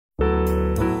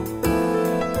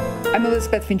I'm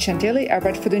Elizabeth Vincentelli. I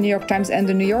write for the New York Times and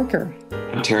the New Yorker.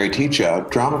 I'm Terry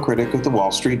Teachout, drama critic of the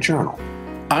Wall Street Journal.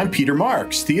 I'm Peter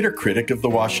Marks, theater critic of the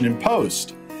Washington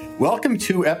Post. Welcome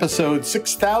to episode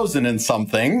 6,000 and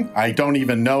something. I don't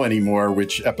even know anymore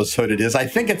which episode it is. I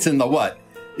think it's in the what?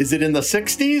 Is it in the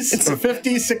 60s or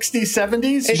 50s, 60s,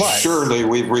 70s? What? Surely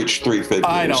we've reached three figures.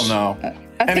 I don't know.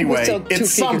 Anyway,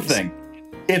 it's something.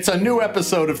 It's a new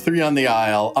episode of Three on the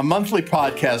Aisle, a monthly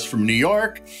podcast from New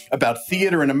York about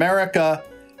theater in America.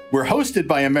 We're hosted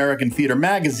by American Theater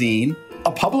Magazine,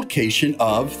 a publication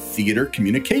of Theater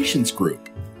Communications Group.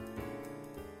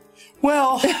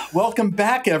 Well, welcome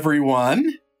back,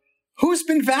 everyone. Who's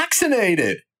been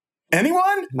vaccinated?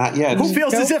 Anyone? Not yet. Who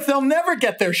feels as if they'll never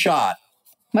get their shot?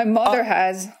 My mother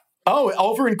has. Oh,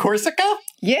 over in Corsica?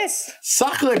 Yes.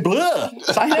 Sacre bleu!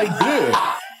 Sacre bleu!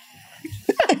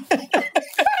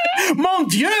 Mon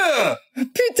Dieu!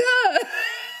 Putain!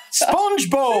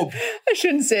 SpongeBob! I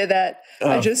shouldn't say that.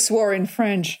 I just swore in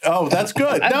French. Oh, that's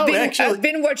good. I've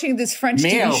been watching this French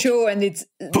TV show, and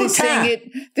they're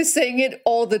saying it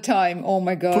all the time. Oh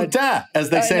my God. Putain, as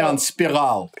they say on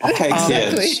Spiral. Okay,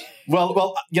 Exactly. kids.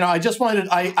 Well, I just wanted,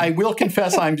 I will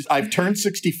confess I've turned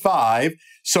 65,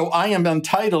 so I'm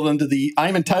entitled under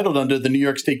the New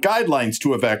York State guidelines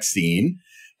to a vaccine.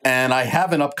 And I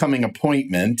have an upcoming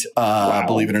appointment,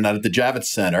 believe it or not, at the Javits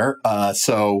Center.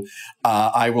 So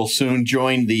I will soon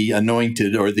join the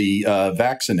anointed or the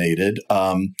vaccinated.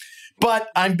 But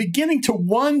I'm beginning to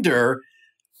wonder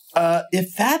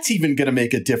if that's even going to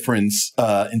make a difference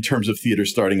in terms of theater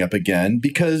starting up again,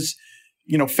 because,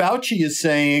 Fauci is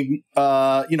saying,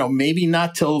 maybe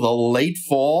not till the late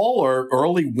fall or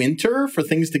early winter for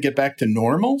things to get back to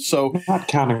normal. So I'm not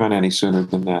counting on any sooner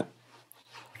than that.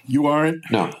 You aren't?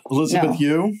 No. Elizabeth,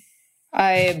 you?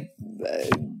 At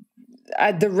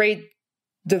the rate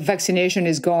the vaccination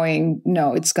is going,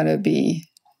 no, it's going to be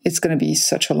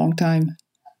such a long time.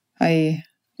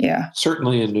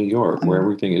 Certainly in New York, where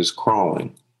everything is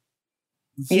crawling.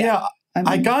 Yeah.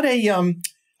 I got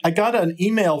an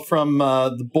email from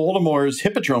the Baltimore's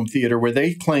Hippodrome Theater where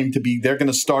they claim they're going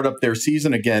to start up their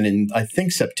season again in, I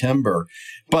think, September.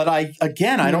 But I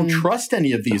don't trust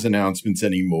any of these announcements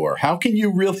anymore. How can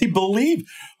you really believe?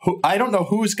 I don't know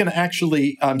who's going to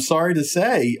actually, I'm sorry to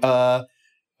say,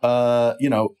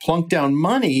 plunk down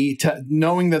money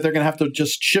knowing that they're going to have to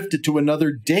just shift it to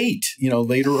another date,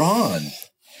 later on.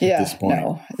 Yeah, at this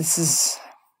point.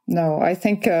 I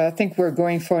think we're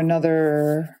going for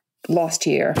another lost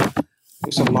year.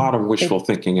 There's a lot of wishful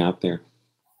thinking out there.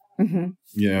 Mm-hmm.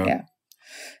 Yeah.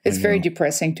 It's very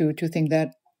depressing to think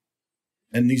that.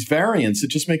 And these variants, it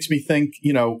just makes me think,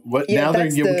 you're going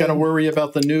to worry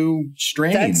about the new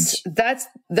strains.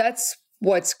 That's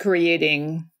what's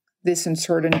creating this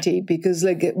uncertainty, because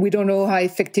we don't know how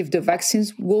effective the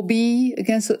vaccines will be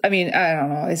against it. I mean, I don't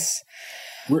know.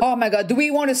 Oh my God, do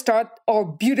we want to start our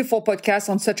beautiful podcast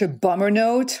on such a bummer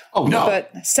note? Oh no.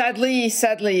 But sadly,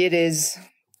 it is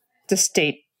the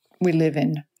state we live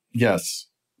in. Yes.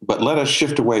 But let us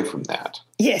shift away from that.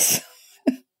 Yes.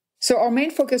 So our main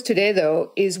focus today,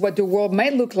 though, is what the world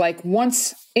might look like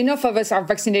once enough of us are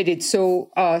vaccinated.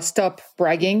 So stop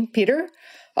bragging, Peter.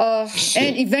 And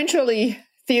eventually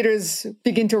theaters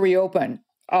begin to reopen.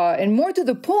 And more to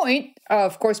the point,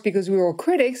 of course, because we were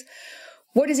critics,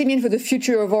 what does it mean for the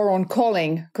future of our own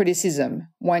calling criticism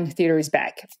when theater is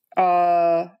back?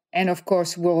 And of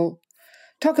course, we'll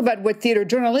talk about what theater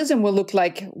journalism will look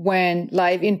like when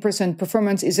live in-person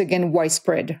performance is again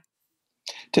widespread.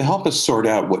 To help us sort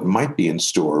out what might be in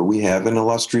store, we have an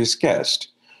illustrious guest,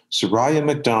 Soraya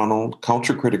McDonald,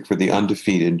 culture critic for The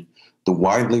Undefeated, the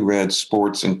widely read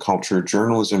sports and culture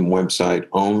journalism website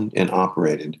owned and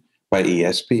operated by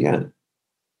ESPN.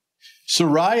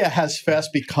 Soraya has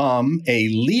fast become a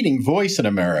leading voice in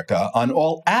America on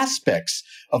all aspects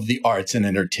of the arts and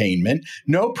entertainment.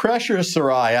 No pressure,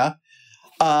 Soraya.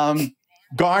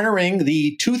 Garnering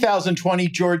the 2020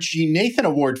 George G. Nathan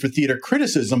Award for Theater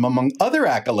Criticism, among other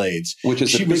accolades. Which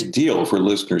is a big deal for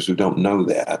listeners who don't know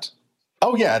that.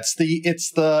 Oh yeah, it's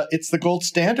the gold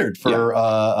standard for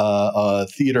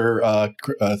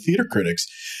theater critics.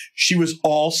 She was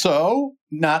also,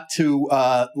 not to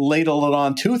ladle it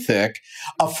on too thick,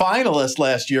 a finalist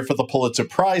last year for the Pulitzer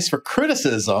Prize for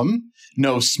criticism.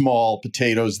 No small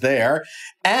potatoes there,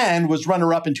 and was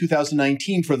runner-up in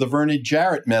 2019 for the Vernon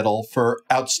Jarrett Medal for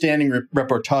outstanding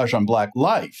reportage on Black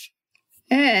life.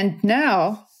 And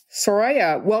now,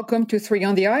 Soraya, welcome to Three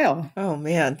on the Aisle. Oh,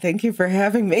 man. Thank you for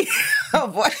having me. Oh,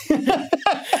 boy.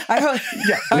 I hope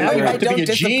I don't be a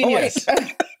disappoint. genius.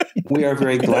 We are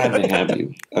very glad to have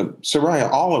you. Soraya,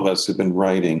 all of us have been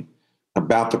writing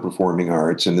about the performing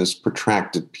arts in this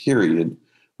protracted period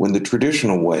when the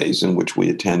traditional ways in which we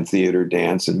attend theater,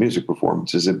 dance, and music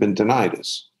performances have been denied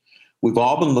us. We've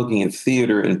all been looking at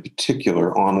theater in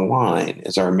particular online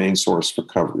as our main source for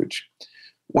coverage.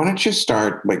 Why don't you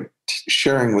start by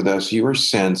sharing with us your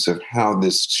sense of how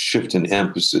this shift in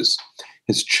emphasis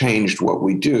has changed what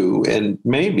we do, and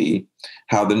maybe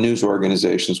how the news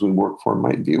organizations we work for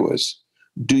might view us?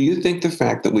 Do you think the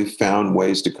fact that we've found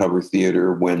ways to cover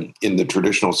theater when, in the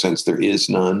traditional sense, there is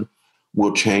none,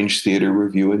 will change theater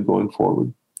reviewing going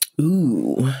forward?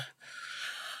 Ooh.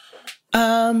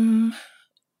 Well,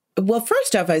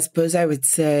 first off, I suppose I would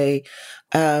say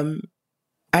I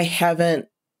haven't,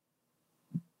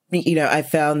 I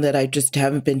found that I just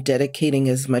haven't been dedicating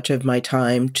as much of my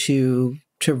time to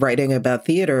writing about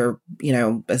theater,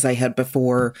 as I had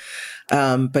before,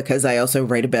 because I also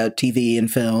write about TV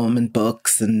and film and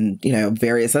books and,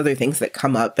 various other things that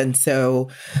come up. And so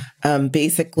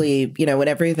basically, when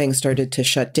everything started to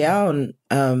shut down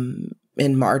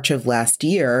in March of last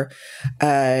year,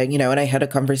 and I had a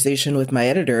conversation with my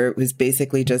editor, it was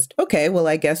basically just, okay, well,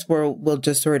 I guess we'll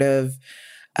just sort of,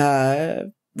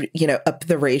 up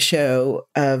the ratio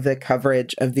of the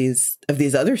coverage of these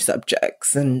other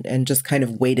subjects and just kind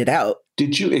of wait it out.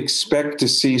 Did you expect to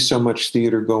see so much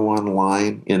theater go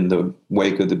online in the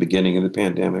wake of the beginning of the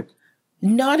pandemic?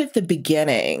 Not at the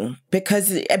beginning,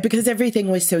 because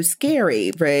everything was so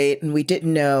scary, right? And we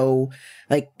didn't know,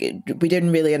 we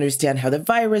didn't really understand how the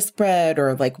virus spread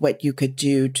or what you could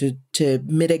do to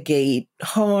mitigate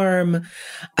harm.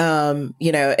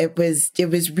 It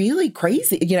was really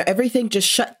crazy. Everything just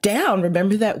shut down.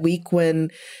 Remember that week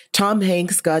when Tom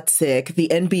Hanks got sick? The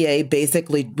NBA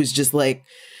basically was just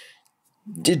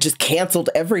it just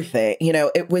canceled everything.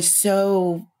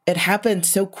 It happened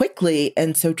so quickly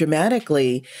and so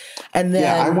dramatically. And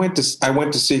then I went to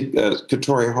see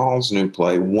Katori Hall's new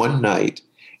play one night,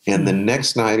 and the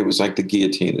next night it was like the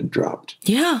guillotine had dropped.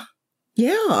 Yeah.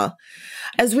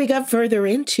 As we got further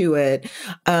into it,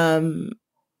 I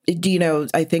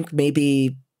think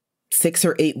maybe 6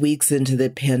 or 8 weeks into the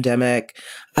pandemic,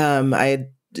 I had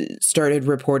started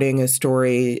reporting a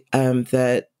story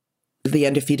that The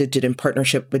Undefeated did in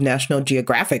partnership with National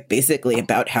Geographic, basically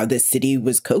about how this city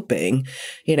was coping.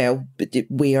 New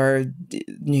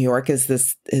York is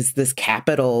this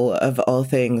capital of all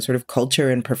things sort of culture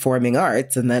and performing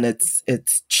arts, and then it's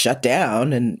shut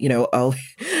down, and all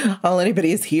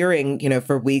anybody is hearing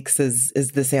for weeks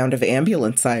is the sound of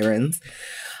ambulance sirens,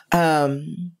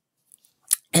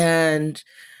 and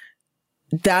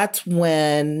that's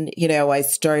when, I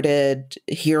started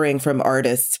hearing from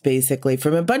artists, basically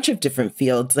from a bunch of different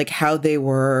fields, how they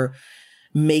were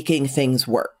making things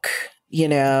work,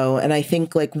 and I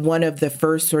think one of the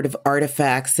first sort of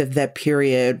artifacts of that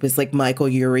period was Michael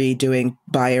Urie doing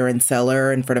buyer and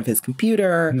seller in front of his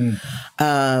computer.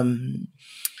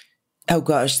 Oh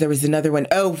gosh, there was another one.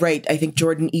 Oh, right. I think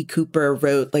Jordan E. Cooper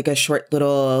wrote a short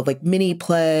little mini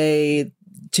play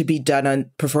to be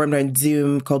performed on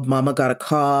Zoom called Mama Got a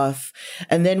Cough.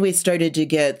 And then we started to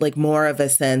get more of a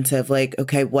sense of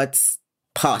okay, what's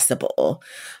possible.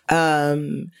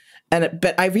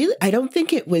 But I don't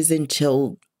think it was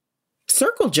until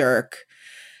Circle Jerk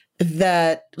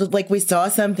that we saw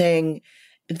something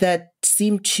that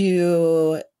seemed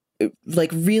to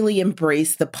really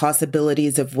embrace the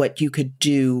possibilities of what you could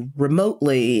do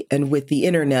remotely and with the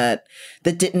internet,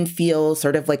 that didn't feel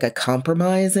sort of like a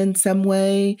compromise in some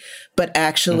way, but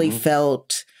actually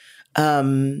felt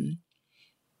it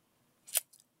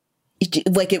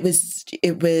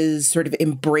was sort of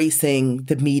embracing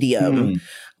the medium.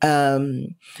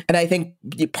 And I think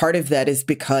part of that is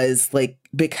because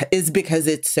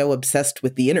it's so obsessed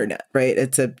with the internet, right?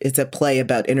 It's a play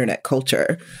about internet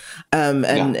culture,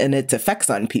 and its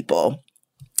effects on people.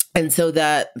 And so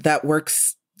that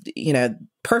works,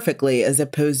 perfectly, as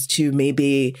opposed to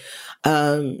maybe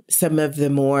some of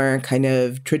the more kind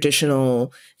of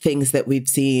traditional things that we've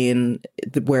seen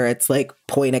where it's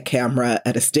point a camera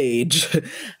at a stage,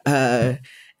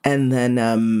 and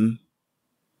then,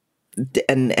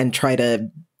 and try to,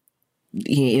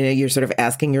 you're sort of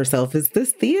asking yourself, is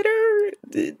this theater?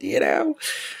 The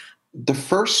very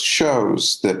first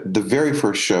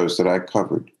shows that I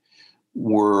covered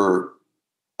were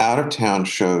out-of-town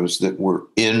shows that were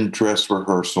in dress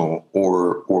rehearsal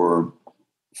or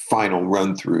final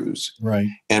run-throughs. Right.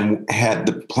 And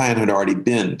the plan had already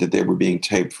been that they were being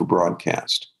taped for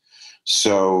broadcast.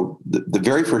 So the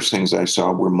very first things I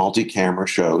saw were multi-camera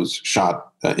shows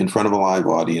shot in front of a live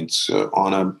audience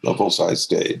on a full-size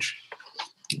stage.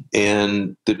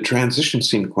 And the transition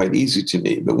seemed quite easy to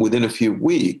me. But within a few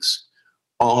weeks,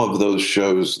 all of those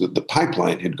shows, the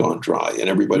pipeline had gone dry, and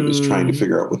everybody was trying to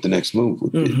figure out what the next move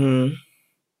would be.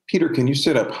 Peter, can you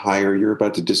sit up higher? You're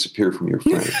about to disappear from your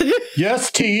frame.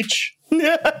 Yes, teach.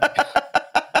 My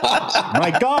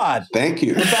God. Thank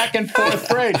you. We're back in fourth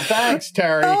grade. Thanks,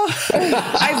 Terry.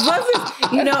 I love it.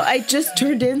 I just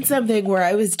turned in something where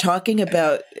I was talking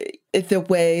about the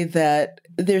way that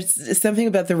there's something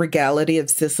about the regality of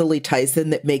Cicely Tyson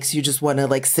that makes you just want to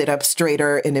like sit up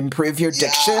straighter and improve your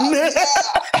diction.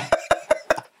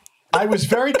 I was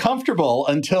very comfortable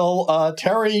until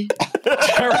Terry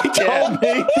told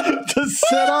me to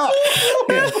sit up.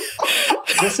 Yeah.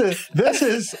 This is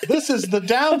the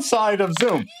downside of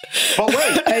Zoom. But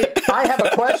wait, I have a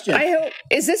question.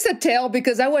 Is this a tale?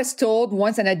 Because I was told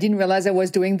once, and I didn't realize I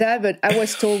was doing that, but I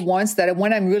was told once that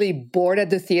when I'm really bored at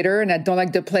the theater and I don't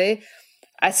like the play,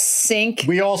 I sink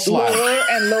lower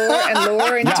and lower and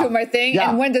lower into my thing.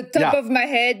 Yeah. And when the top of my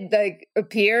head like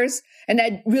appears, and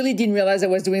I really didn't realize I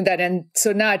was doing that. And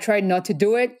so now I tried not to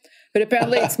do it, but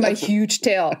apparently it's my huge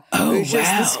tail. It's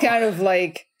just this kind of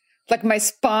like my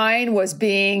spine was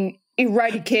being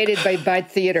eradicated by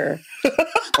bad theater.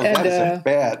 That is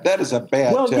a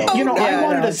bad tale. I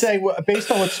wanted to say, based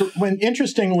on when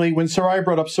Soraya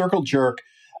brought up Circle Jerk,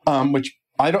 which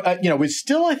I don't, it's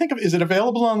still, I think, is it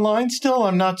available online still?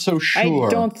 I'm not so sure. I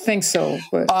don't think so.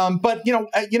 But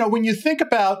when you think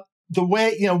about the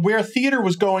way, where theater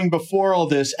was going before all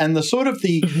this, and the sort of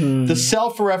the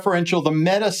self-referential, the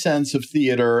meta sense of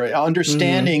theater,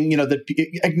 understanding, that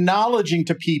acknowledging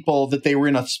to people that they were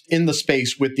in the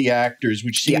space with the actors,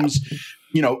 which seems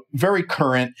very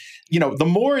current. The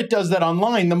more it does that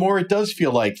online, the more it does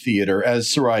feel like theater,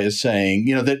 as Soraya is saying,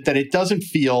 that it doesn't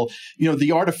feel,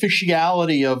 the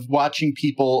artificiality of watching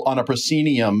people on a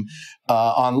proscenium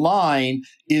online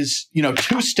is,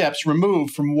 2 steps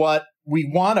removed from what we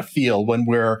want to feel when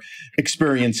we're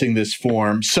experiencing this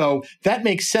form. So that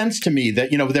makes sense to me that,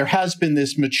 there has been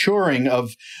this maturing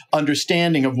of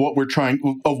understanding of what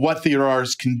what theater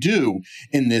artists can do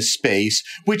in this space,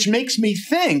 which makes me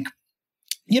think,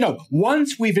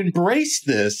 once we've embraced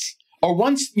this, or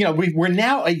once, we're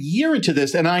now a year into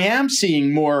this, and I am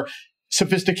seeing more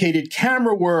sophisticated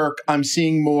camera work. I'm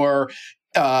seeing more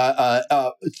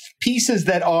pieces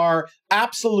that are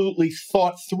absolutely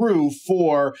thought through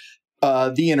for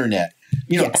the internet.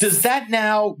 Does that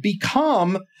now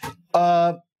become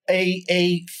a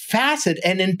facet,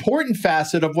 an important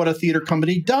facet of what a theater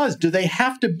company does? Do they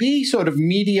have to be sort of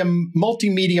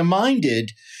multimedia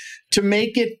minded to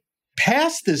make it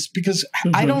past this? Because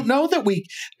I don't know that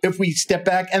if we step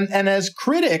back and as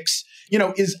critics,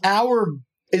 is our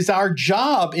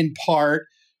job in part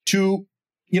to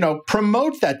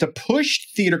promote that, to push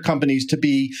theater companies to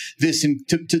be this,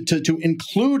 to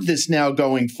include this now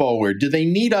going forward? Do they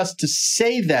need us to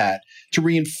say that, to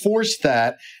reinforce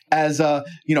that as a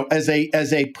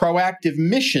proactive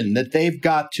mission that they've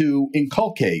got to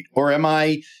inculcate? Or are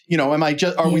we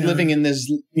living in this,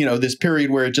 this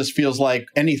period where it just feels like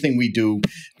anything we do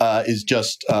is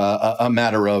just a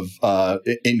matter of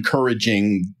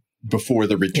encouraging before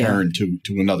the return to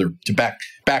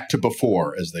back to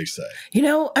before, as they say?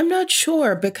 I'm not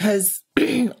sure, because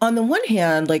on the one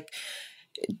hand,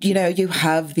 you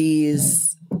have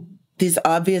these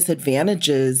obvious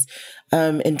advantages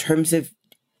in terms of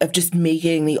just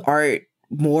making the art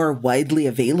more widely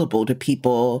available to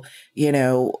people,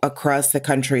 across the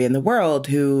country and the world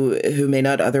who may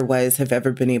not otherwise have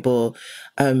ever been able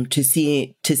to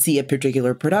see a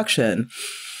particular production.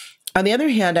 On the other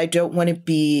hand, I don't want to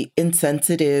be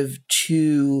insensitive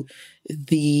to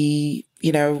the,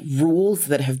 rules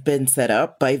that have been set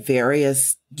up by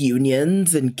various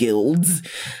unions and guilds,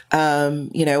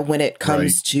 when it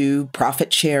comes to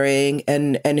profit sharing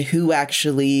and who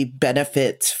actually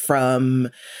benefits from,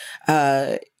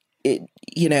 that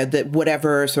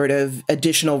whatever sort of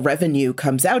additional revenue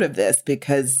comes out of this.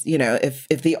 Because,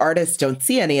 if the artists don't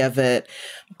see any of it,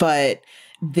 but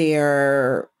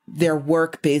their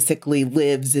work basically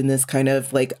lives in this kind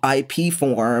of like IP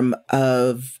form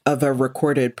of a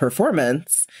recorded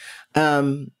performance,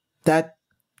 that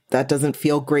doesn't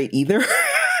feel great either.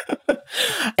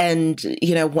 And,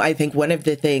 I think one of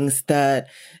the things that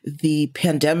the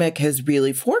pandemic has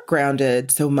really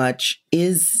foregrounded so much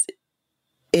is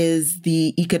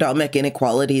the economic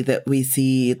inequality that we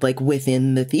see like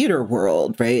within the theater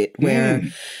world, right? Where,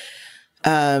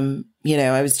 I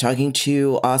was talking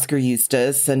to Oscar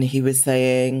Eustace, and he was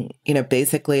saying,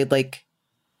 basically, like,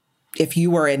 if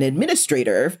you were an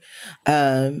administrator,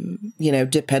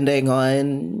 depending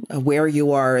on where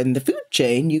you are in the food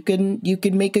chain, you can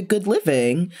make a good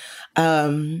living.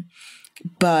 But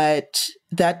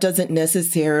that doesn't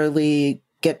necessarily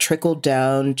get trickled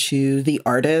down to the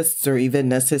artists, or even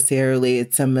necessarily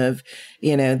some of,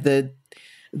 the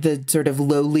the sort of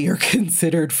lowlier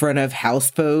considered front of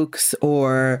house folks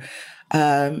or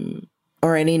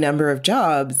any number of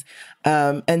jobs.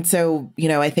 And so,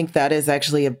 I think that is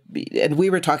actually and we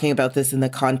were talking about this in the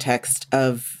context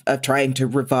of trying to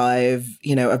revive,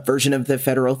 a version of the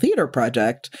Federal Theater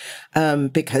Project,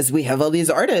 because we have all these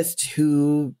artists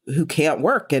who can't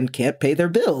work and can't pay their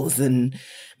bills and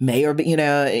may or,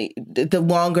 the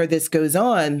longer this goes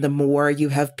on, the more you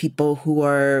have people who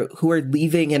are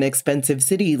leaving an expensive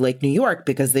city like New York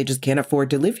because they just can't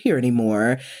afford to live here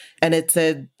anymore. And it's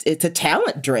a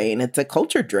talent drain. It's a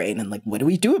culture drain. And like, what do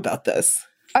we do about this?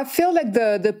 I feel like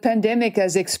the pandemic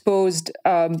has exposed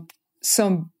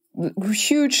some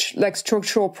huge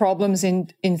structural problems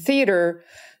in theater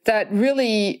that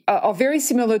really are very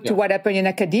similar to what happened in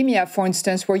academia, for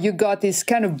instance, where you got this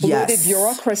kind of bloated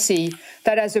bureaucracy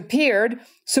that has appeared,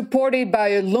 supported by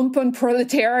a lumpen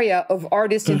proletariat of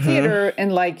artists in theater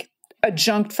and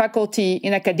adjunct faculty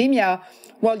in academia,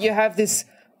 while you have this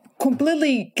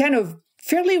completely kind of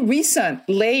fairly recent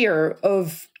layer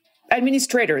of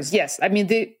administrators. Yes, I mean,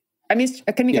 the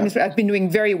academic administrators have been doing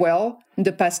very well in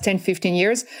the past 10, 15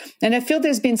 years. And I feel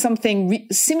there's been something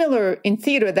similar in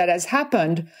theater that has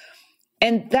happened.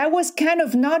 And that was kind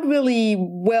of not really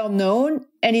well known.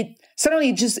 And it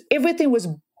suddenly just everything was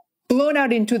blown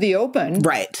out into the open.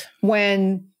 Right.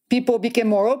 When people became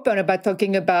more open about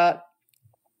talking about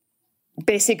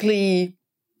basically,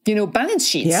 balance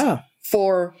sheets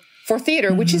for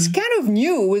theater, which is kind of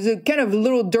new, was a kind of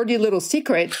little dirty little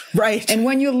secret. Right. And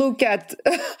when you look at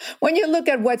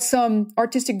what some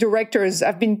artistic directors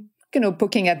have been,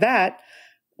 poking at that,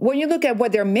 when you look at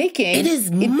what they're making, it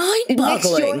is mind-boggling. It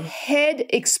makes your head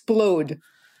explode.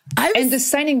 And the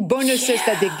signing bonuses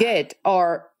that they get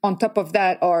are on top of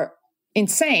that are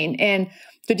insane. And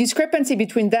the discrepancy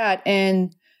between that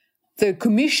and the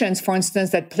commissions, for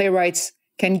instance, that playwrights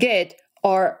can get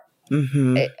are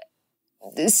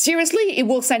seriously, it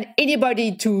will send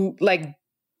anybody to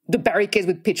the barricades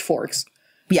with pitchforks.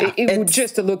 Yeah, it would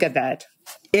just to look at that.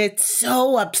 It's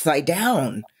so upside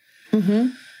down.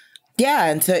 Yeah,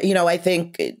 and so I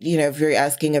think if you're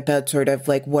asking about sort of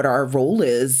what our role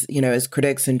is, as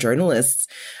critics and journalists,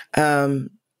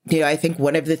 I think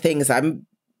one of the things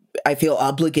I feel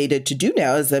obligated to do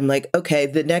now is I'm like, okay,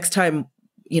 the next time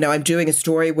I'm doing a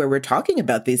story where we're talking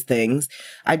about these things,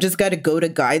 I've just got to go to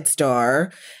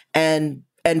GuideStar and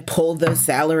pull those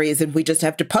salaries, and we just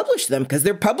have to publish them because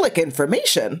they're public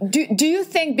information. Do you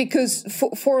think, because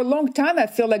for a long time, I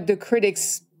feel like the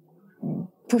critics'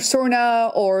 persona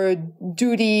or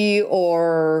duty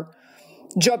or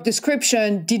job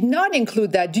description did not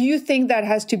include that? Do you think that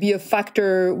has to be a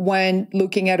factor when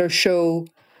looking at a show,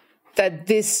 that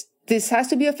this has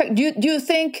to be a factor? Do you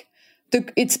think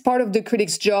it's part of the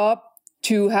critic's job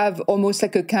to have almost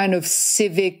like a kind of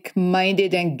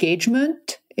civic-minded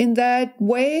engagement in that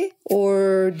way?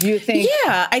 Or do you think...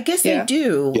 Yeah, I guess I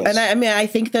do. Yes. And I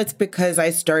think that's because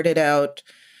I started out,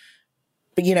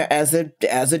 as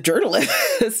a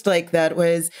journalist. That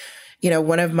was,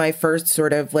 one of my first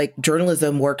sort of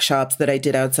journalism workshops that I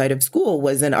did outside of school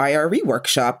was an IRE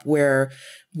workshop where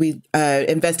we,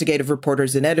 investigative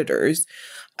reporters and editors,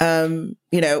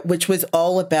 which was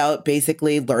all about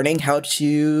basically learning how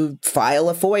to file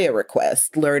a FOIA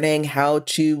request, learning how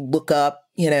to look up,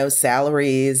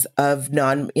 salaries of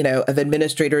of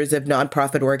administrators of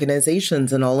nonprofit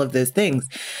organizations and all of those things.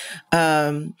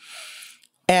 And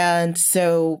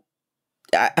so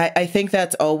I think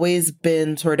that's always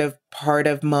been sort of part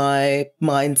of my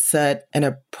mindset and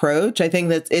approach. I think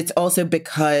that it's also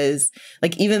because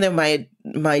even though my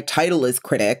title is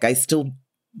critic, I still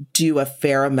do a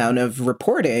fair amount of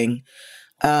reporting.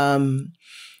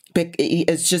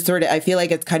 It's just sort of, I feel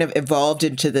like it's kind of evolved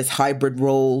into this hybrid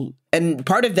role. And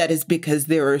part of that is because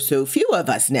there are so few of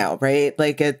us now, right?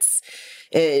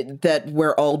 That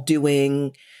we're all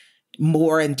doing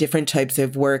more and different types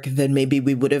of work than maybe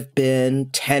we would have been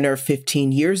 10 or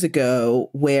 15 years ago,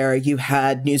 where you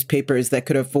had newspapers that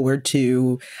could afford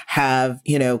to have,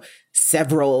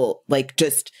 several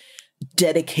just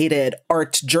dedicated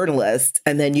art journalists,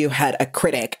 and then you had a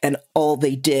critic and all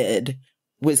they did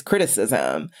was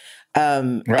criticism.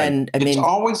 Right. And it's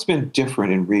always been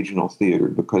different in regional theater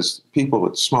because people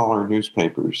at smaller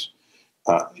newspapers,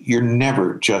 you're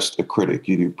never just a critic.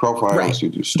 You do profiles, right. You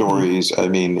do stories.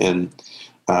 And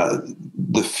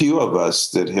the few of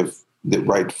us that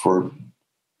write for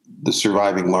the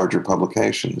surviving larger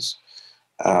publications,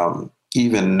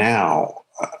 even now,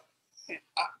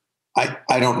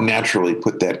 I don't naturally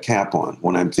put that cap on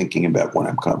when I'm thinking about what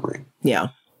I'm covering. Yeah.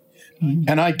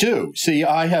 And I do. See,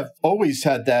 I have always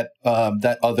had that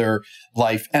that other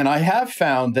life, and I have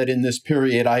found that in this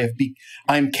period,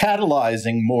 I'm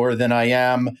catalyzing more than I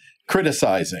am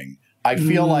criticizing. I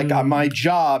feel like my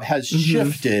job has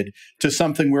shifted to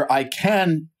something where I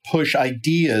can push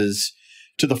ideas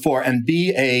to the fore and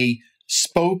be a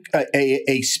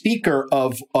speaker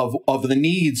of the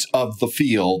needs of the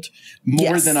field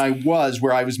more than I was,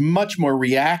 where I was much more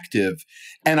reactive.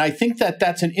 And I think that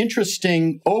that's an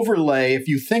interesting overlay if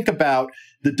you think about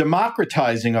the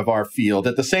democratizing of our field.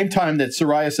 At the same time that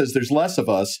Soraya says there's less of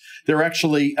us, there are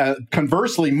actually,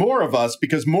 conversely, more of us,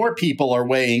 because more people are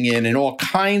weighing in all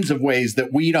kinds of ways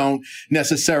that we don't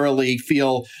necessarily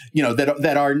feel,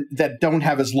 that don't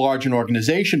have as large an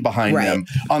organization behind them.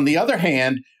 On the other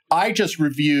hand, I just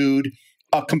reviewed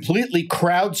a completely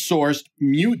crowdsourced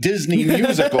Disney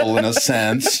musical, in a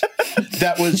sense,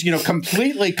 that was,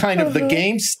 completely kind of the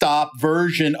GameStop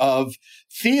version of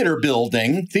theater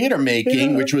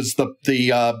making, which was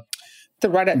the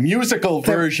musical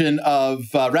version of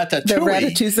Ratatouille. The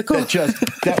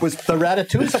Ratatouille. That was the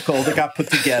Ratatouille that got put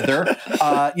together,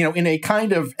 in a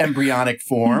kind of embryonic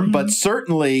form, but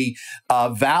certainly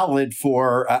valid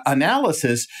for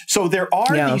analysis. So there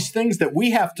are these things that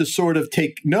we have to sort of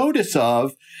take notice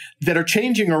of that are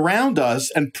changing around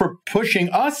us and pushing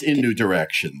us in new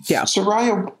directions. Yeah.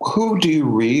 Soraya, who do you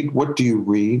read? What do you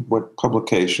read? What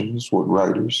publications? What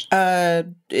writers?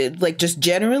 Like just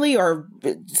generally, or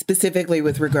specifically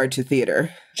with regard to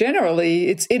theater?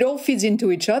 Generally, it all feeds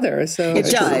into each other. So it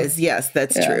does. True. Yes,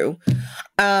 that's true.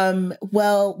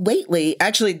 Well, lately,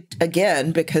 actually,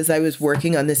 again, because I was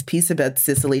working on this piece about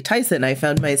Cicely Tyson, I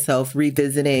found myself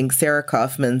revisiting Sarah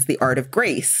Kaufman's The Art of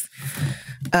Grace.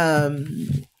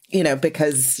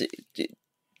 Because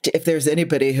if there's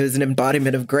anybody who's an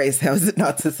embodiment of grace, how is it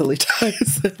not Cicely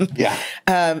Tyson? Yeah.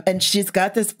 And she's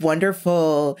got this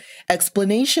wonderful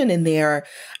explanation in there.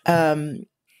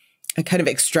 I kind of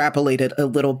extrapolated a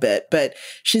little bit, but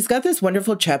she's got this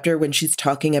wonderful chapter when she's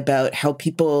talking about how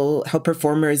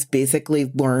performers basically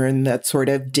learn that sort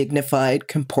of dignified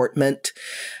comportment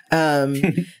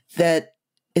that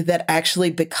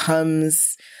actually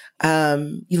becomes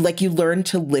you learn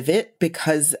to live it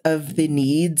because of the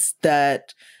needs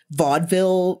that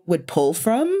vaudeville would pull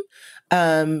from,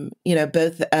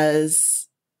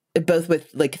 both with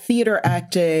like theater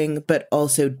acting, but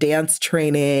also dance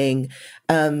training,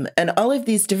 and all of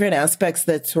these different aspects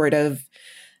that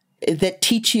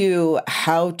teach you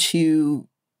how to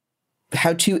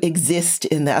exist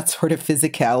in that sort of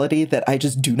physicality that I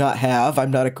just do not have.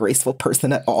 I'm not a graceful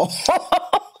person at all.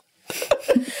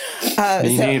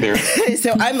 Me neither.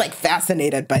 So I'm like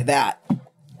fascinated by that.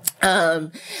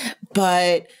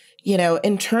 But,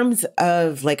 in terms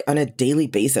of like on a daily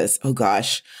basis, oh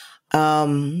gosh,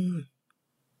 like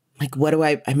what do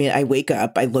I wake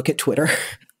up, I look at Twitter,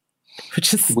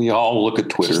 we all look at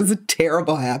Twitter. Which is a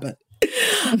terrible habit.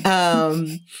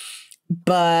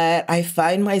 But I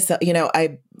find myself,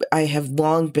 I have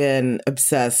long been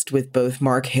obsessed with both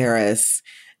Mark Harris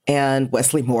and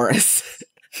Wesley Morris.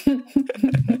 Two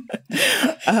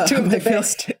of the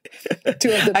best.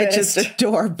 I just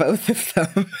adore both of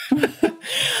them.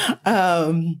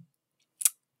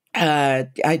 I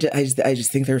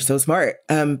just think they're so smart.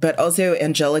 But also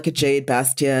Angelica Jade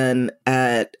Bastian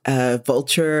at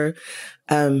Vulture,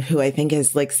 who I think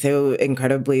is like so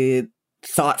incredibly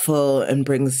thoughtful and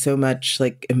brings so much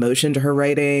like emotion to her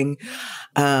writing.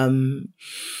 Alan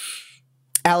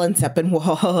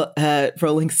Sepinwall at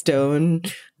Rolling Stone.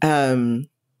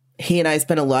 He and I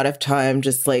spent a lot of time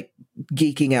just like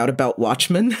geeking out about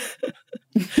Watchmen.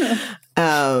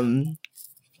 And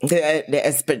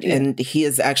he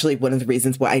is actually one of the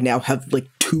reasons why I now have like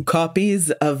 2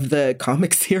 copies of the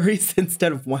comic series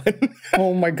instead of 1.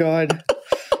 Oh my God.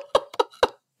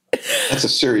 That's a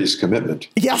serious commitment.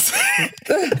 Yes.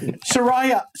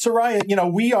 Soraya,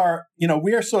 we are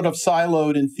sort of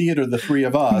siloed in theater, the three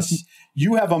of us.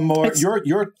 You have a more,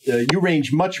 you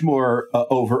range much more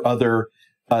over other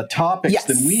topics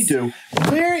than we do.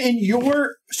 Where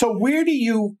do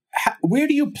you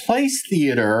place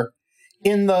theater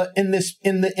in the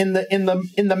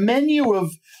menu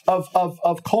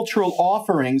of cultural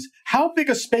offerings? How big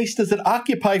a space does it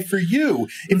occupy for you?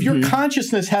 If your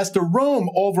consciousness has to roam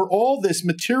over all this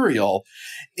material,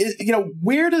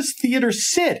 where does theater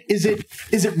sit? Is it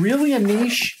really a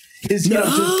niche?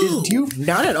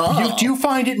 Not at all. Do you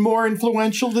find it more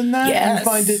influential than that? Yes. Do you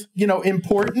find it,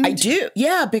 important? I do.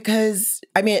 Yeah, because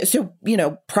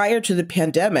prior to the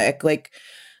pandemic,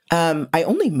 I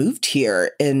only moved here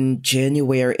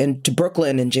into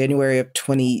Brooklyn in January of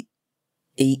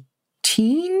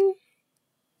 2018.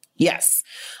 Yes.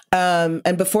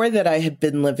 And before that, I had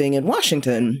been living in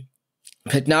Washington,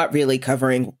 but not really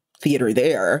covering theater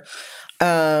there.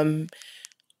 But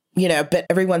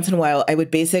every once in a while, I would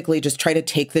basically just try to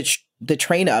take the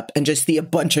train up and just see a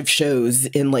bunch of shows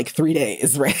in like 3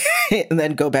 days, right? And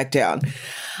then go back down.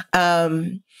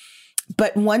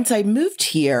 But once I moved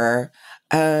here,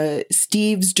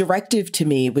 Steve's directive to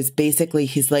me was basically,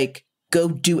 he's like, go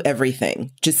do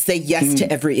everything. Just say yes to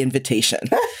every invitation,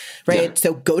 right? Yeah.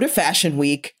 So go to Fashion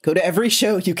Week, go to every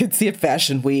show you can see at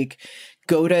Fashion Week,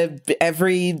 go to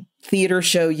every theater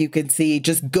show you can see,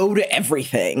 just go to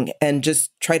everything and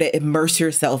just try to immerse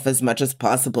yourself as much as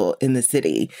possible in the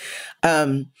city.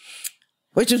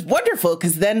 Which is wonderful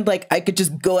because then like I could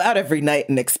just go out every night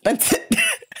and expense it.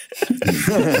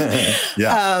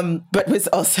 But was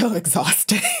also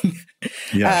exhausting.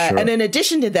 Yeah, sure. And in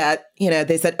addition to that,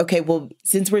 they said, okay, well,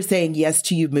 since we're saying yes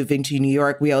to you moving to New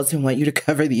York, we also want you to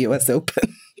cover the U.S.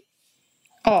 Open.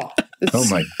 Oh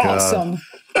my God. Awesome.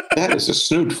 That is a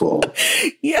snootful.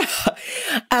 Yeah.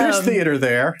 There's theater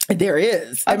there. There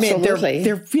is. Absolutely. I mean,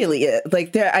 there really is.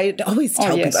 Like, I always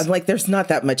tell people, I'm like, there's not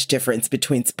that much difference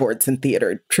between sports and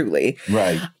theater, truly.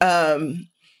 Right.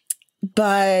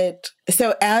 But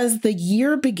so as the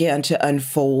year began to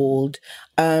unfold,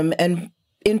 and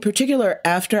in particular,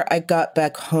 after I got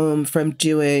back home from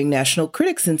doing National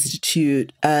Critics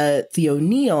Institute at the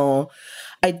O'Neill,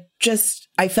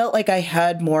 I felt like I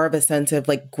had more of a sense of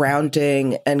like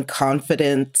grounding and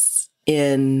confidence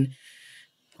in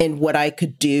what I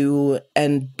could do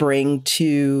and bring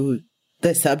to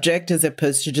the subject, as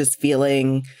opposed to just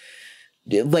feeling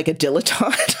like a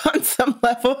dilettante on some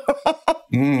level.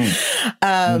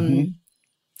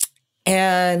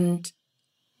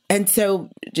 And so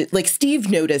like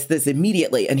Steve noticed this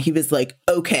immediately, and he was like,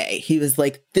 okay, he was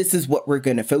like, this is what we're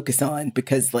going to focus on,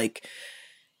 because like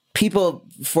people,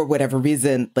 for whatever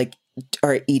reason, like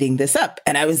are eating this up.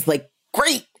 And I was like,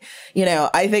 great.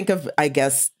 I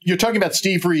guess. You're talking about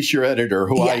Steve Reese, your editor,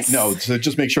 who I know. So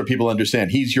just make sure people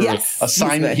understand. He's your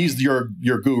assignment. He's your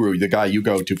guru, the guy you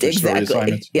go to for story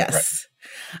assignments. Yes.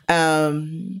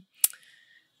 Right.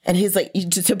 And he's like,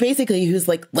 so basically he was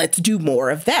like, let's do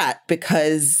more of that,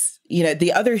 because,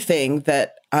 the other thing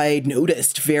that I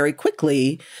noticed very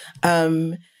quickly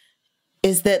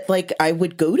is that like I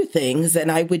would go to things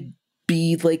and I would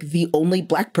be like the only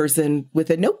Black person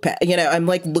with a notepad. I'm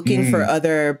like looking for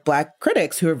other Black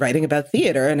critics who are writing about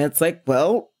theater, and it's like,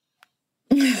 well,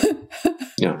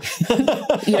 yeah.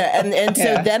 And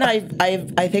so then I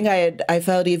think I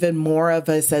felt even more of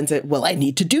a sense that, well, I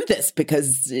need to do this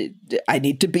because I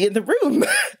need to be in the room.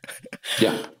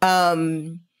 Yeah.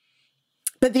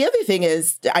 But the other thing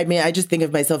is, I just think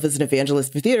of myself as an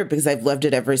evangelist for theater because I've loved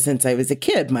it ever since I was a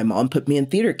kid. My mom put me in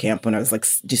theater camp when I was like,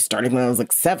 just starting when I was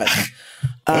like 7.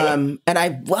 And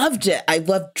I loved it. I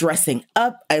loved dressing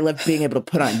up. I loved being able to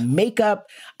put on makeup.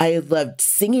 I loved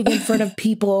singing in front of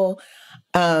people.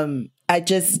 I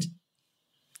just,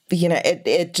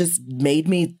 it just made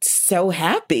me so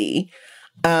happy.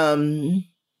 But,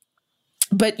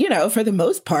 for the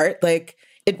most part, like,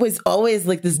 it was always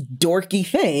like this dorky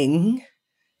thing,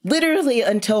 literally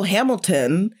until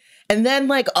Hamilton. And then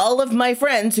like all of my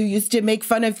friends who used to make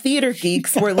fun of theater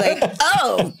geeks were like,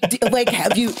 oh, like,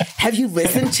 have you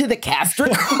listened to the cast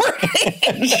recording?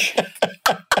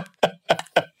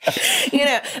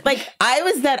 Like I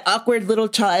was that awkward little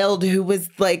child who was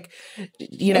like,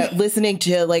 listening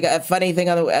to like a funny thing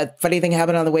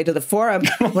happened on the way to the Forum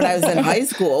when I was in high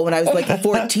school, when I was like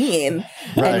 14,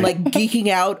 and like geeking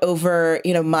out over,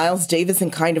 Miles Davis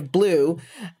and Kind of Blue,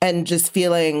 and just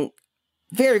feeling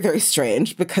very, very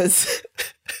strange because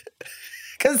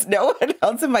no one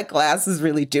else in my class is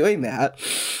really doing that.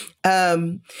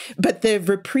 But the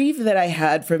reprieve that I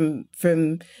had from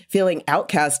feeling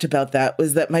outcast about that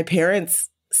was that my parents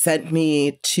sent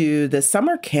me to the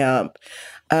summer camp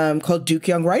called Duke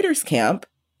Young Writers Camp,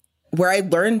 where I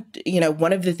learned,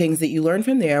 one of the things that you learned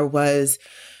from there was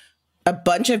a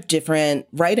bunch of different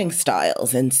writing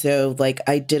styles. And so like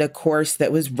I did a course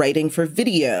that was writing for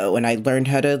video, and I learned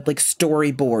how to like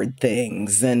storyboard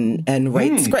things and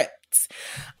write scripts.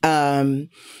 I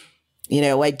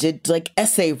did like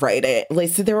essay writing.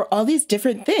 Like, so there were all these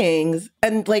different things,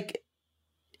 and like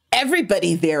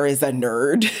everybody there is a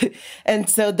nerd. And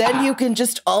so then you can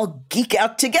just all geek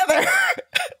out together.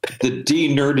 The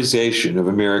de-nerdization of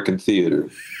American theater.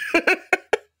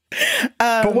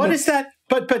 But what is that?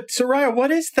 But Soraya,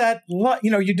 what is that?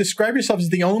 You describe yourself as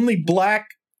the only Black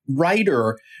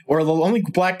writer or the only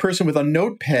Black person with a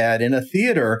notepad in a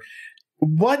theater.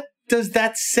 What does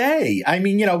that say? I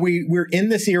mean, we're in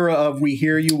this era of we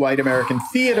hear you, white American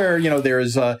theater.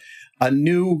 There's a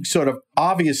new sort of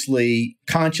obviously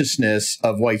consciousness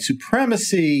of white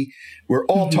supremacy. We're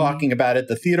all talking about it.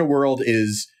 The theater world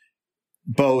is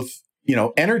both,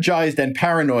 energized and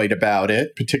paranoid about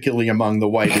it, particularly among the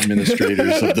white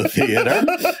administrators of the theater.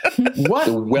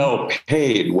 The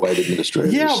well-paid white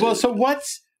administrators. Yeah. Well, so what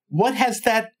has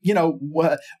that,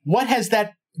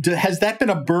 has that been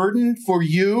a burden for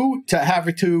you to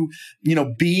have to,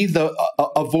 be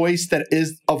a voice that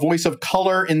is a voice of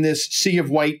color in this sea of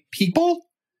white people?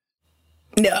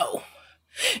 No,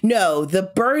 the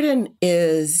burden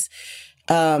is,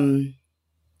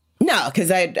 no, because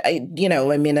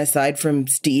aside from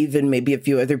Steve and maybe a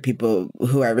few other people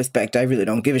who I respect, I really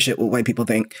don't give a shit what white people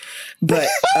think. But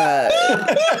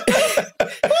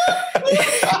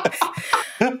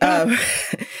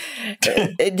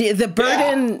the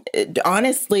burden,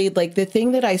 honestly, like the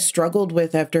thing that I struggled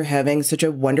with after having such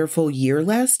a wonderful year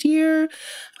last year,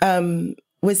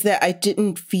 was that I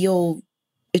didn't feel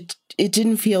it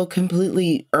didn't feel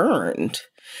completely earned,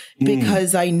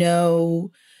 because I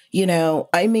know,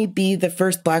 I may be the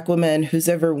first Black woman who's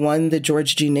ever won the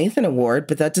George G. Nathan Award,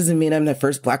 but that doesn't mean I'm the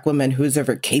first Black woman who's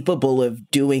ever capable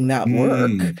of doing that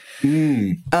work.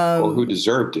 Or who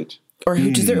deserved it. Or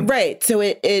who deserved, right. So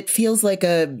it feels like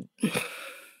you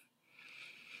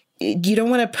don't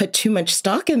want to put too much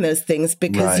stock in those things,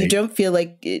 because you don't feel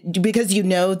like, because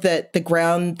that the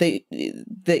ground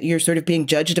that you're sort of being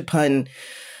judged upon,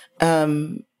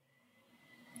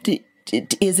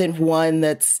 it isn't one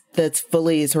that's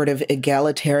fully sort of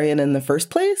egalitarian in the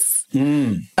first place.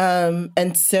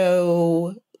 And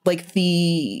so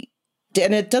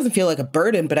and it doesn't feel like a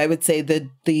burden, but I would say that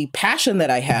the passion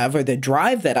that I have, or the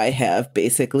drive that I have,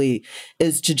 basically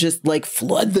is to just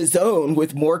flood the zone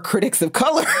with more critics of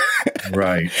color.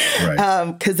 Right.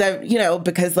 Because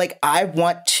I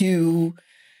want to,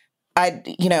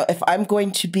 if I'm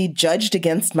going to be judged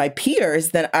against my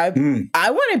peers, then I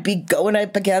want to be going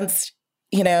up against,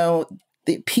 the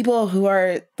people who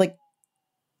are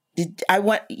I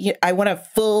want a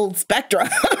full spectrum,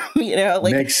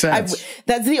 Makes sense.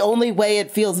 That's the only way it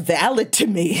feels valid to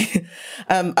me.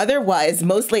 Otherwise,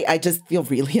 mostly I just feel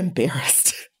really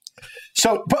embarrassed.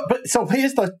 So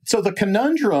here's the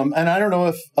conundrum, and I don't know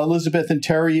if Elizabeth and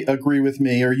Terry agree with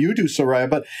me, or you do, Soraya,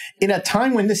 but in a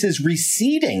time when this is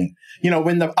receding,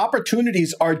 when the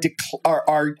opportunities are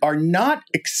not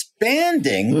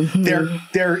expanding,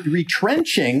 they're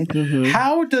retrenching.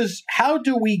 How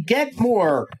do we get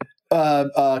more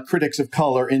critics of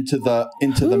color into the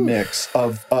mix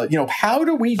of how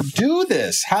do we do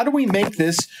this? How do we make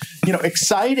this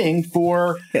exciting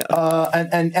for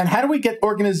and how do we get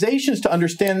organizations to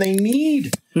understand they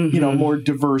need more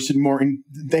diverse and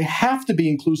they have to be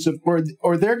inclusive,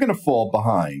 or they're going to fall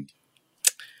behind?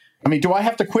 I mean, do I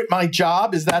have to quit my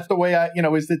job? Is that the way I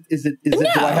is it No, do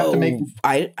I have to make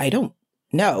I don't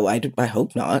know. I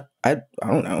hope not. I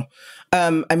don't know.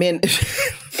 I mean,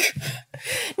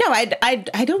 no,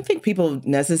 I don't think people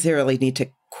necessarily need to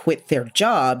quit their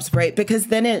jobs, right? Because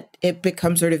then it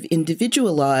becomes sort of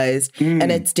individualized,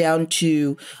 and it's down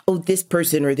to, this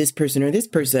person or this person or this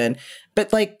person.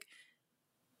 But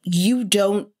you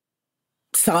don't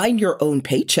sign your own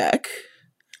paycheck.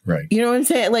 Right. You know what I'm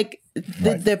saying?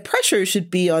 The pressure should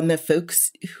be on the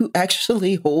folks who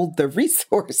actually hold the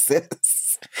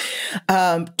resources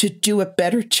to do a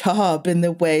better job in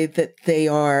the way that they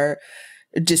are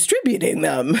distributing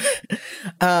them.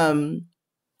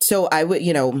 So I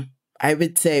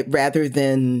would say, rather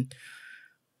than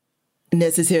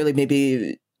necessarily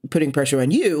maybe putting pressure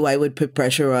on you, I would put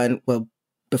pressure on,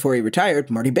 before he retired,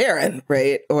 Marty Baron,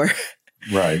 right? Or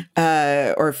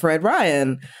Fred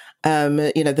Ryan,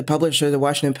 the publisher of the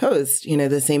Washington Post,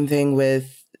 the same thing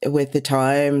with the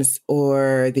Times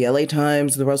or the LA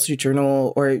Times, the Wall Street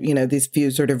Journal, or, these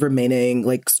few sort of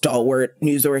remaining stalwart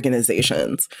news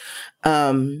organizations.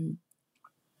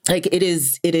 It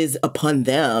is upon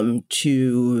them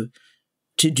to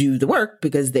do the work,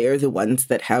 because they are the ones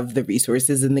that have the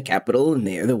resources and the capital, and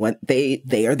they are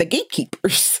the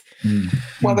gatekeepers.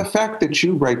 Well, the fact that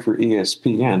you write for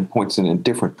ESPN points in a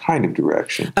different kind of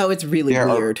direction. Oh, it's really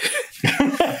weird.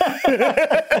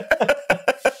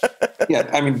 Yeah,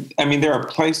 I mean, there are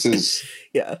places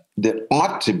that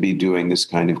ought to be doing this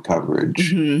kind of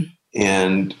coverage,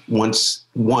 and once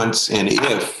and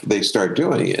if they start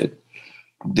doing it,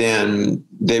 then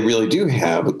they really do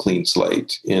have a clean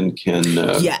slate and can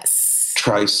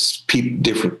try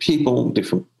different people,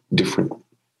 different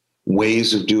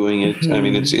ways of doing it. I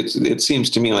mean, it seems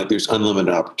to me like there's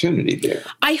unlimited opportunity there.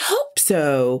 I hope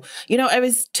so. I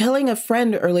was telling a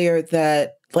friend earlier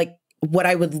that what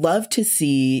I would love to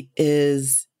see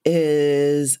is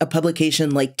is a publication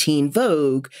like Teen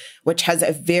Vogue, which has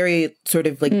a very sort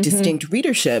of like distinct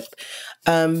readership,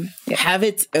 have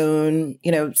its own,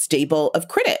 stable of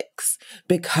critics,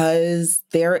 because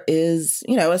there is,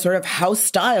 a sort of house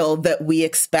style that we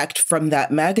expect from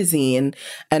that magazine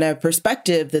and a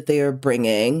perspective that they are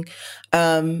bringing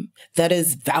that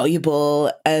is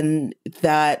valuable, and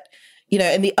that,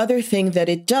 and the other thing that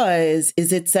it does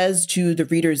is it says to the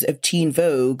readers of Teen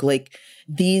Vogue, like,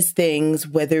 these things,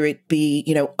 whether it be,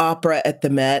 opera at the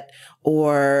Met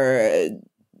or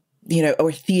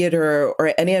theater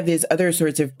or any of these other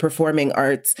sorts of performing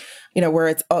arts,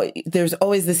 where there's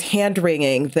always this hand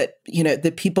wringing that,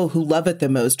 the people who love it the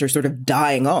most are sort of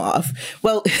dying off.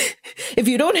 Well, if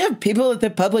you don't have people at the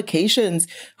publications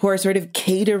who are sort of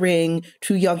catering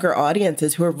to younger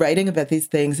audiences, who are writing about these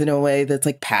things in a way that's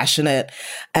like passionate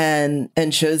and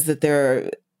shows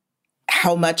that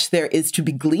how much there is to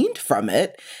be gleaned from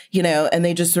it, and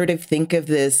they just sort of think of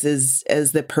this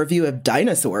as the purview of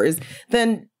dinosaurs,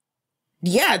 then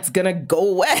yeah, it's going to go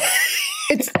away.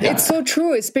 It's so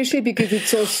true, especially because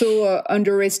it's also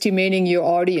underestimating your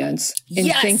audience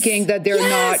and thinking that they're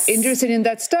not interested in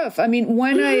that stuff. I mean,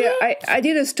 when I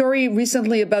did a story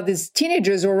recently about these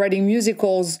teenagers who are writing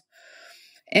musicals,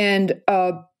 and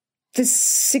this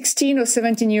 16 or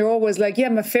 17-year-old was like, yeah,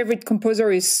 my favorite composer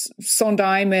is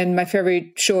Sondheim and my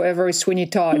favorite show ever is Sweeney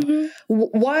Todd.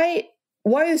 Why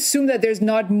assume that there's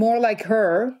not more like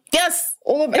her? Yes,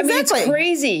 exactly. I mean, it's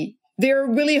crazy. They're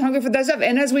really hungry for that stuff.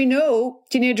 And as we know,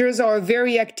 teenagers are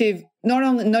very active,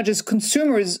 not just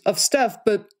consumers of stuff,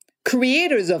 but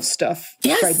creators of stuff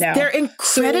right now. They're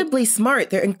incredibly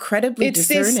smart. They're incredibly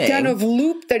discerning. It's this kind of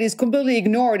loop that is completely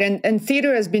ignored. And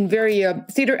theater has been very,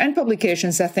 theater and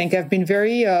publications, I think, have been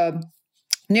very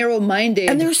narrow-minded.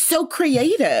 And they're so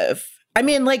creative. I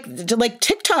mean, like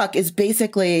TikTok is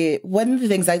basically, one of the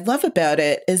things I love about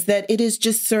it is that it is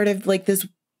just sort of like this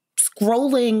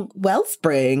scrolling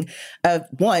wellspring of,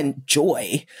 one,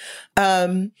 joy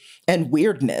and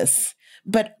weirdness,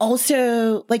 but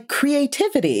also like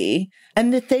creativity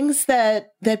and the things that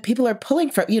people are pulling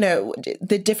from,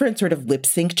 the different sort of lip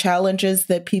sync challenges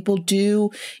that people do.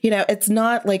 It's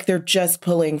not like they're just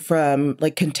pulling from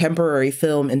like contemporary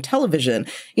film and television.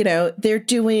 They're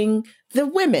doing The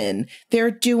Women.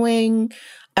 They're doing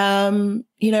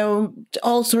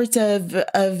all sorts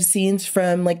of scenes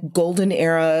from like golden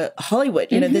era Hollywood.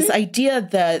 This idea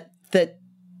that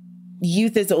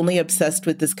youth is only obsessed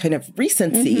with this kind of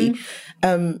recency.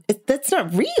 That's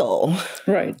not real.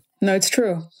 Right. No, it's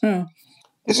true. Yeah.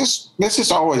 This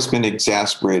has always been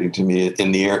exasperating to me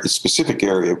in the specific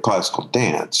area of classical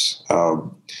dance.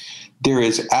 There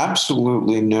is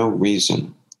absolutely no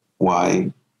reason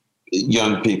why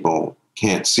young people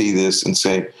can't see this and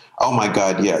say, oh my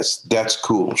God, yes, that's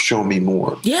cool. Show me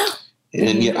more. Yeah.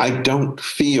 And yet I don't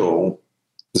feel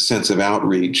the sense of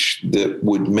outreach that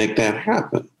would make that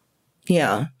happen.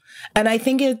 Yeah. And I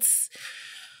think it's,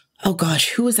 oh gosh,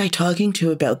 who was I talking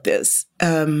to about this?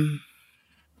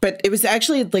 But it was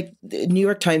actually like New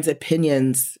York Times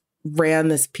Opinions ran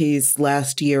this piece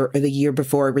last year or the year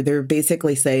before, where they were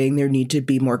basically saying there need to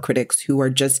be more critics who are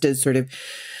just as sort of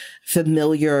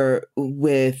familiar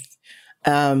with,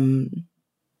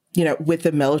 with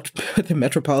the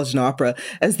Metropolitan Opera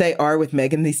as they are with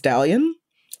Megan Thee Stallion.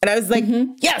 And I was like,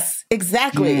 yes,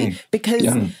 exactly. Because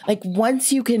like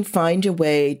once you can find a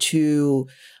way to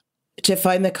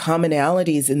find the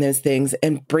commonalities in those things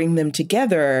and bring them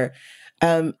together,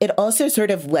 it also sort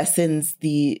of lessens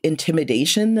the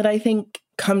intimidation that I think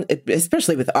comes,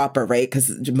 especially with opera, right?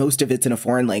 Because most of it's in a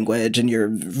foreign language and you're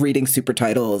reading super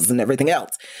titles and everything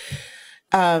else.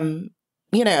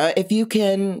 If you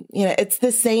can, it's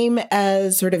the same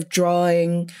as sort of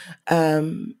drawing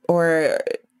or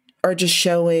just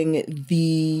showing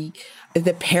the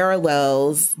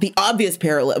parallels, the obvious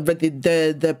parallel, but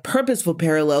the purposeful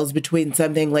parallels between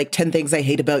something like 10 Things I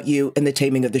Hate About You and The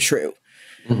Taming of the Shrew.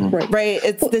 Right.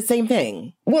 It's the same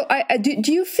thing. Well,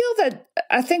 do you feel that,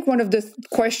 I think one of the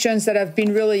questions that have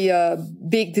been really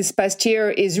big this past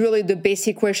year is really the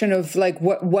basic question of like,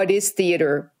 what is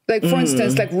theater? Like, for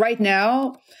instance, like right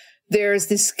now, there's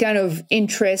this kind of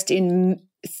interest in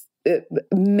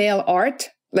mail art,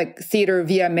 like theater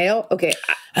via mail. Okay.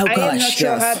 I am not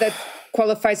sure how that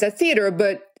qualifies as theater,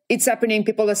 but it's happening.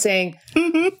 People are saying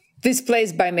this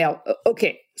plays by mail.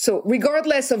 Okay. So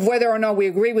regardless of whether or not we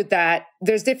agree with that,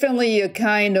 there's definitely a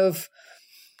kind of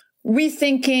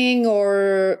rethinking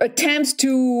or attempts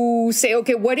to say,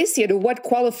 okay, what is theater? What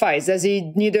qualifies? Does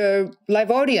it need a live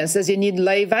audience? Does it need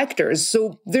live actors?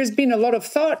 So there's been a lot of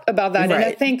thought about that.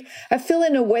 Right. And I feel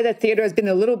in a way that theater has been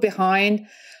a little behind.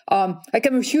 Like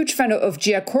I'm a huge fan of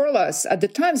Gia Corless at the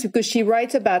Times because she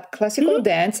writes about classical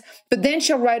dance, but then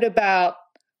she'll write about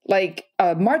like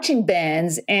marching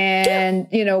bands and,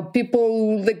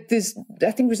 people like this.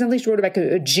 I think recently she wrote about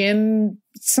a gym,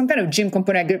 some kind of gym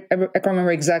component. I can't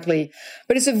remember exactly,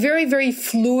 but it's a very, very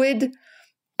fluid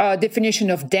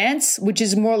definition of dance, which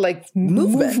is more like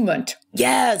movement.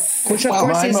 Yes. Which of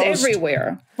course is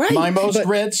everywhere. Right. My most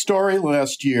read story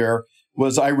last year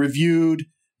was I reviewed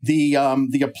the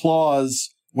applause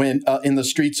when in the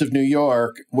streets of New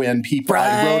York, when people,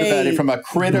 I wrote about it from a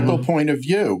critical point of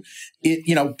view.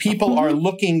 People are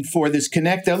looking for this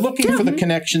connect. They're looking for the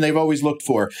connection they've always looked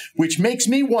for, which makes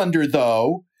me wonder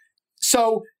though.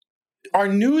 So are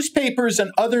newspapers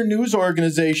and other news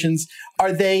organizations,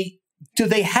 do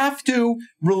they have to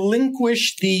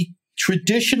relinquish the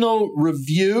traditional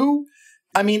review?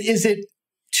 I mean, is it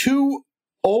too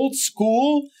old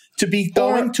school to be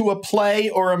going to a play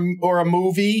or a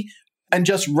movie and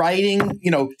just writing,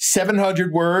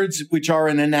 700 words, which are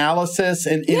an analysis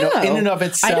and in and of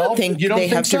itself? I don't think they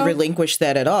have so? to relinquish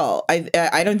that at all.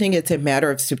 I don't think it's a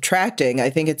matter of subtracting. I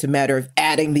think it's a matter of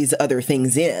adding these other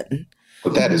things in.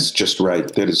 But that is just right.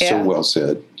 That is so well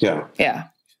said. Yeah. Yeah.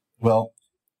 Well,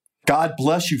 God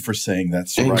bless you for saying that,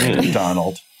 Soraya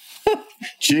McDonald.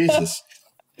 Jesus.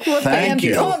 Well, Thank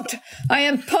you. I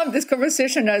am pumped. This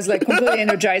conversation has completely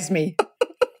energized me.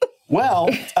 Well,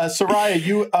 Soraya,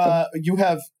 you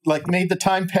have made the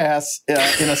time pass in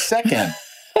a second.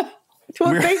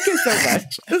 Well, thank you so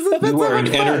much.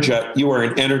 You are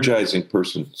an energizing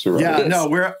person, Soraya. Yeah, no,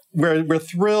 we're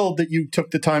thrilled that you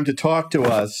took the time to talk to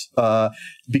us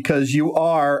because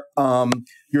you're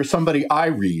somebody I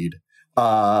read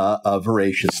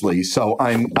voraciously. So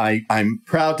I'm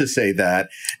proud to say that.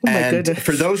 And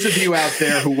for those of you out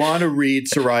there who want to read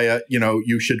Soraya,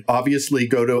 you should obviously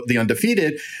go to The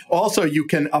Undefeated. Also, you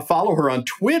can follow her on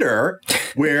Twitter,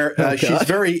 where she's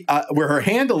where her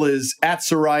handle is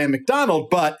 @Soraya McDonald.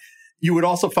 But you would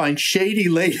also find Shady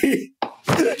Lady.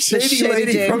 Shady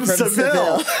Lady from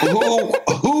Seville.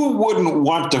 Who wouldn't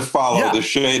want to follow the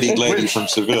Shady Lady from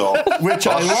Seville? Which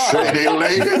I love. Shady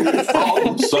Lady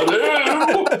from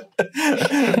Seville.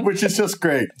 Which is just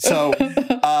great. So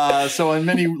on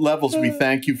many levels, we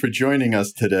thank you for joining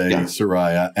us today,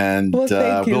 Soraya. And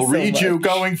we'll read you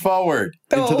going forward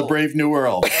into the brave new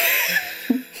world.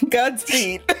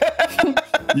 Godspeed.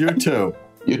 You too.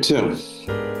 You too.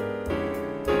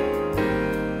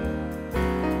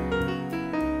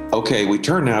 Okay, we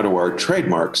turn now to our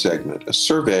trademark segment, a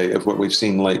survey of what we've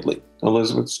seen lately.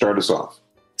 Elizabeth, start us off.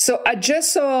 So I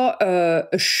just saw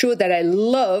a show that I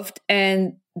loved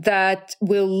and that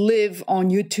will live on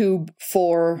YouTube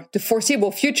for the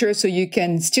foreseeable future, so you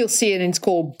can still see it. And it's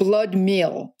called Blood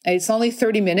Meal. It's only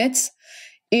 30 minutes.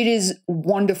 It is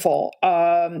wonderful.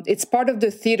 It's part of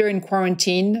the Theater in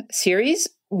Quarantine series,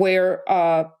 where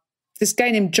this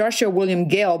guy named Joshua William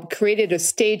Gale created a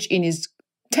stage in his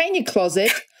tiny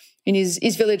closet in his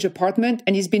East Village apartment,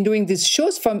 and he's been doing these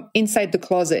shows from inside the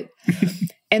closet.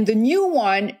 And the new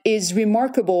one is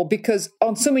remarkable because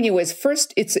on so many ways.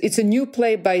 First, it's a new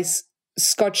play by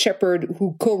Scott Shepherd,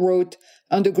 who co-wrote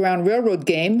Underground Railroad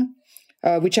Game,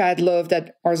 which I had loved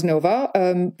at Ars Nova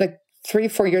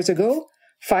 3-4 years ago,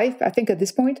 5, I think, at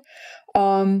this point.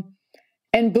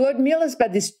 And Blood Meal is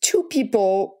about these two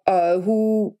people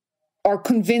who are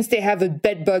convinced they have a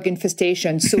bed bug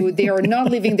infestation. So they are not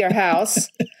leaving their house.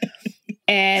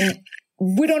 And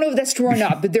we don't know if that's true or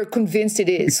not, but they're convinced it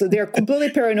is. So they're completely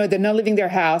paranoid. They're not leaving their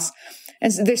house.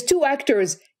 And so there's two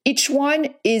actors. Each one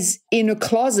is in a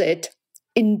closet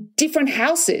in different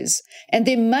houses. And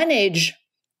they manage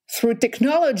through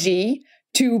technology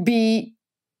to be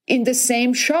in the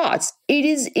same shots. It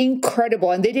is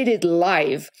incredible. And they did it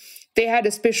live. They had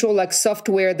a special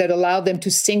software that allowed them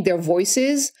to sync their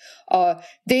voices.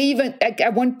 They even,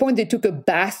 at one point, they took a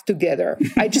bath together.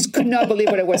 I just could not believe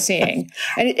what I was seeing.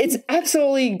 And it's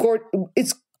absolutely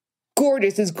it's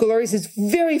gorgeous. It's glorious. It's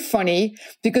very funny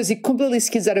because it completely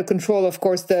skids out of control. Of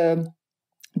course, the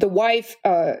wife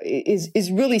is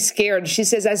really scared. She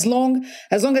says, as long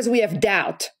as we have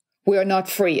doubt, we are not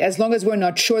free. As long as we're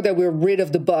not sure that we're rid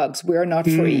of the bugs, we are not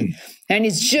free. And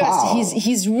it's just,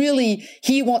 he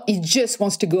just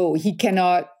wants to go. He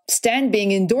cannot stand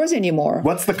being indoors anymore.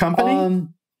 What's the company?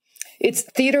 It's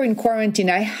Theater in Quarantine.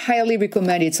 I highly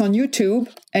recommend it. It's on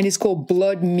YouTube, and it's called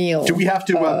Blood Meal. Do we have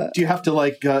to? Do you have to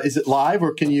is it live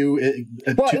or can you?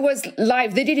 Well, it was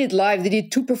live. They did it live. They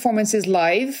did 2 performances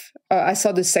live. I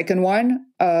saw the second one,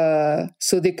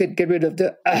 so they could get rid of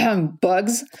the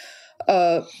bugs.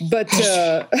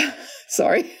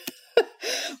 Sorry.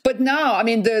 But now, I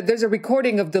mean, there's a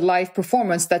recording of the live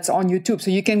performance that's on YouTube,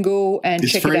 so you can go and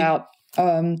check it out.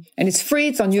 And it's free.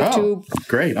 It's on YouTube. Oh,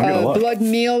 great. I'm gonna look. Blood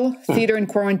Meal, Theater in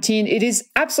Quarantine. It is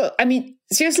absolutely, I mean,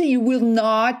 seriously, you will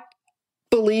not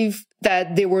believe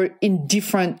that they were in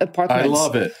different apartments. I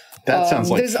love it. That sounds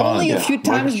like there's fun. only a few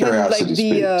times when like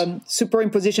the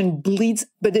superimposition bleeds,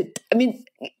 but I mean,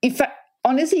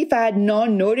 honestly, if I had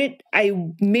not noted, I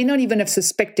may not even have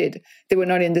suspected they were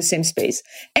not in the same space.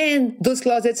 And those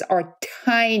closets are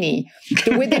tiny.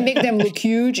 The way they make them look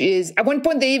huge is, at one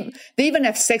point, they even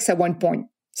have sex at one point.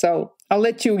 So I'll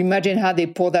let you imagine how they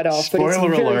pull that off. Spoiler but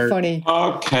it's very alert. Funny.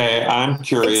 Okay, I'm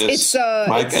curious.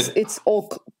 It's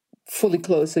all fully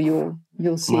closed, so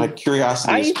you'll see. My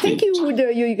curiosity is think you would.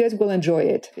 You guys will enjoy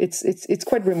it. It's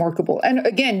quite remarkable, and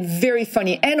again, very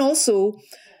funny, and also.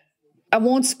 I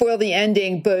won't spoil the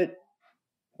ending, but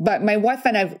my wife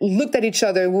and I looked at each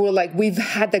other. We were like, we've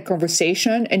had that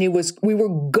conversation, and we were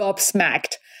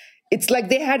gobsmacked. It's like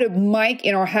they had a mic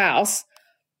in our house,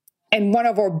 and one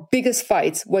of our biggest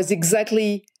fights was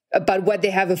exactly about what they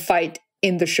have a fight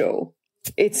in the show.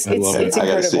 It's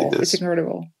incredible. It's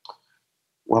incredible.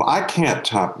 Well, I can't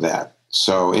top that.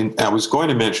 So I was going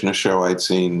to mention a show I'd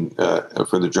seen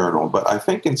for the Journal, but I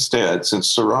think instead,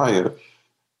 since Soraya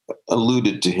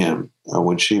alluded to him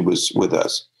when she was with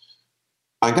us,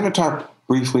 I'm going to talk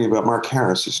briefly about Mark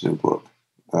Harris's new book.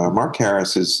 Mark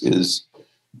Harris is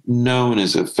known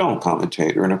as a film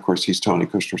commentator, and of course, he's Tony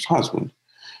Kushner's husband.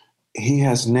 He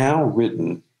has now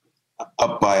written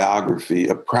a biography,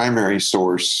 a primary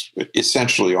source,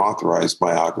 essentially authorized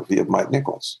biography of Mike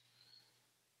Nichols.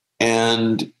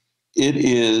 And it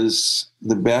is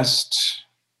the best,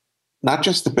 not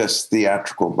just the best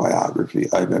theatrical biography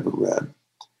I've ever read.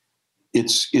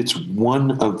 It's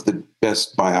one of the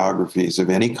best biographies of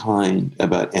any kind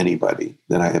about anybody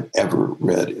that I have ever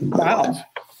read in my life.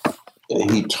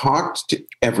 He talked to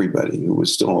everybody who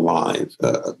was still alive,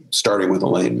 starting with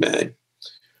Elaine May.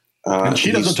 And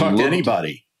she doesn't talk to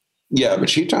anybody. Yeah, but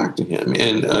she talked to him.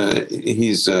 And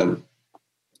he's, I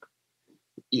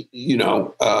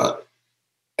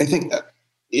think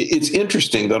it's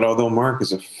interesting that although Mark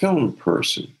is a film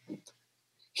person,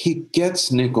 he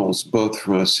gets Nichols both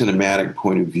from a cinematic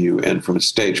point of view and from a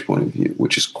stage point of view,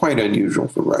 which is quite unusual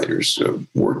for writers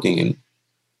working in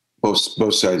both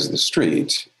sides of the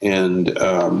street. And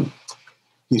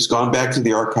he's gone back to the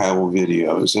archival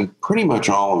videos, and pretty much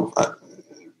all of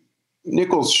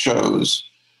Nichols' shows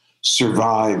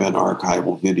survive an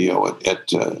archival video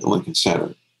at Lincoln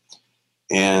Center.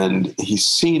 And he's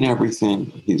seen everything.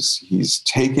 He's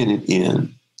taken it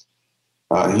in.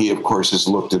 He, of course, has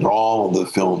looked at all the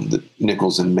film that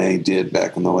Nichols and May did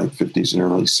back in the late 50s and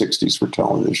early 60s for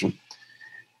television.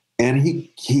 And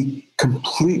he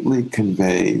completely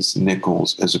conveys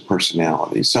Nichols as a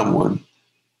personality, someone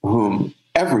whom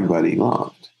everybody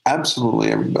loved,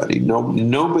 absolutely everybody.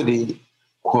 Nobody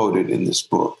quoted in this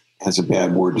book has a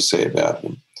bad word to say about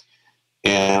him.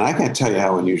 And I can't tell you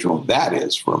how unusual that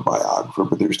is for a biographer,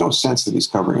 but there's no sense that he's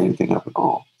covering anything up at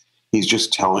all. He's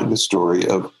just telling the story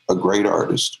of a great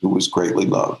artist who was greatly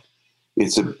loved.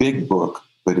 It's a big book,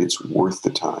 but it's worth the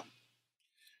time.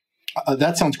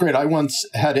 That sounds great. I once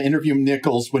had to interview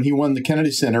Nichols when he won the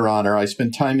Kennedy Center honor. I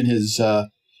spent time in his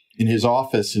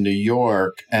office in New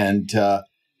York, and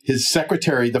his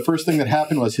secretary, the first thing that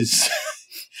happened was his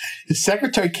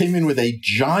secretary came in with a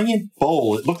giant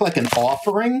bowl. It looked like an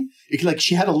offering.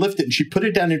 She had to lift it, and she put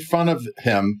it down in front of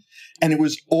him, and it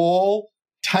was all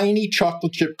tiny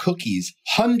chocolate chip cookies,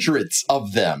 hundreds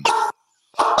of them,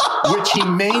 which he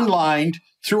mainlined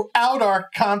throughout our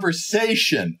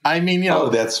conversation. I mean, oh,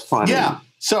 that's funny. Yeah.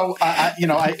 So,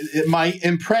 my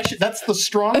impression, that's the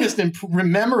strongest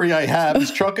memory I have is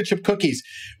chocolate chip cookies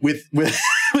with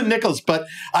Nichols. But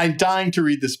I'm dying to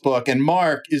read this book. And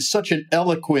Mark is such an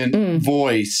eloquent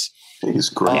voice. He's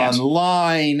great.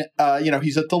 Online,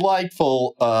 he's a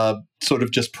delightful sort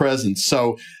of just presence.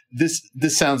 So this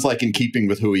sounds like in keeping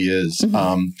with who he is.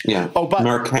 Yeah. Oh, but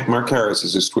Mark Harris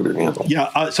is his Twitter handle.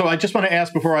 Yeah. So I just want to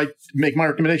ask before I make my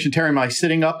recommendation, Terry, am I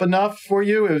sitting up enough for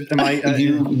you? Am I?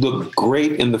 You look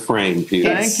great in the frame, Peter.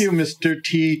 Thank you, Mr.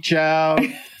 T. Chow.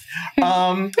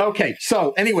 Okay,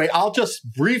 so anyway, I'll just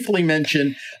briefly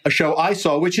mention a show I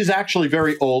saw, which is actually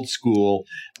very old school.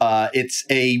 It's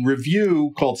a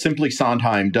review called Simply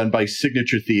Sondheim, done by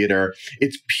Signature Theater.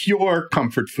 It's pure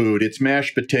comfort food. It's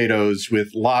mashed potatoes with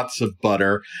lots of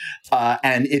butter,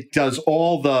 and it does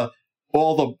all the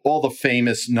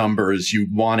famous numbers you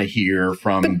want to hear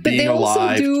from but Being they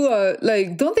Alive. Also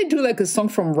do don't they do like a song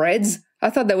from Reds? I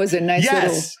thought that was a nice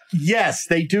little. Yes,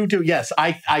 they do. Yes,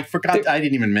 I forgot. I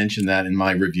didn't even mention that in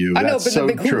my review. I know, That's but so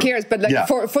who true. cares? But like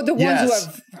for the ones who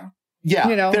have. Yeah,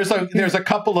 you know, there's a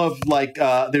couple of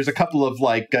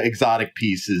exotic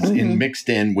pieces mixed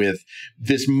in with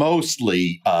this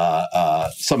mostly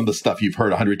some of the stuff you've heard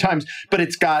 100 times, but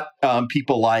it's got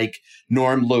people like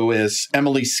Norm Lewis,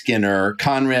 Emily Skinner,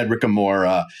 Conrad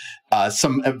Ricamora,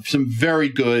 some very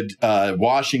good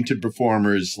Washington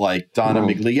performers like Donna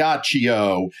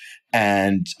Migliaccio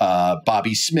and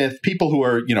Bobby Smith, people who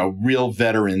are real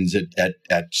veterans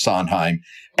at Sondheim.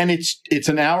 And it's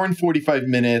an hour and 45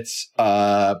 minutes,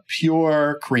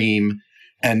 pure cream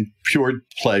and pure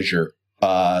pleasure.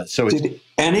 So did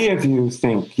any of you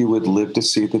think you would live to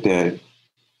see the day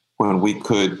when we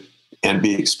could, and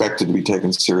be expected to be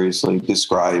taken seriously,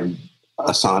 describe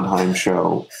a Sondheim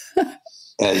show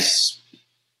as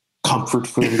comfort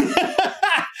food?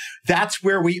 That's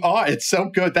where we are. It's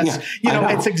so good. That's,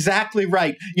 it's exactly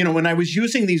right. When I was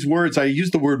using these words, I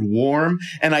used the word warm,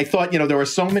 and I thought, there are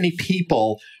so many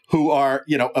people who are,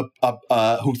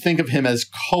 who think of him as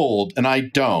cold, and I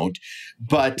don't.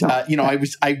 But,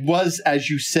 I was,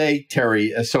 as you say,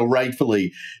 Terry, so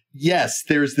rightfully, yes,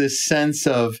 there's this sense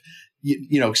of,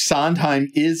 Sondheim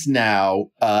is now,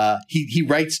 he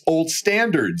writes old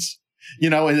standards.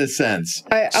 In a sense.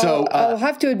 I'll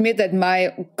have to admit that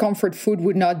my comfort food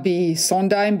would not be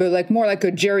Sondheim, but more like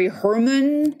a Jerry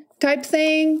Herman type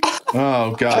thing.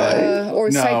 Oh, God. Or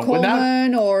Cy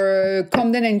Coleman or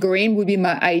Comden and Green would be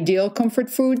my ideal comfort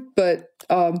food. But,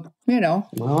 to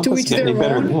each their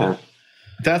own.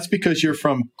 That's because you're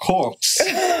from Corks,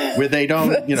 where they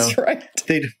don't, That's right.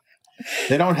 They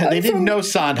didn't know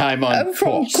Sondheim on I'm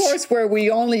from Corks, where we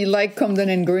only like Comden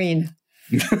and Green.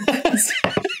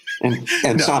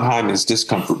 And Sondheim is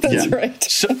discomfort. That's right.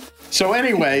 So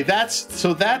anyway, that's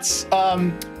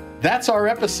our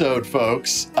episode,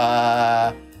 folks.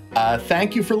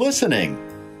 Thank you for listening.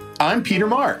 I'm Peter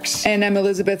Marks. And I'm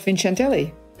Elizabeth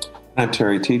Vincentelli. I'm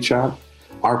Terry Teachout.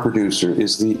 Our producer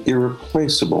is the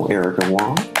irreplaceable Erica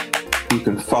Wong. You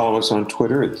can follow us on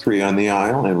Twitter at 3 on the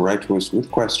Aisle and write to us with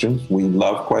questions. We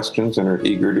love questions and are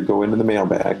eager to go into the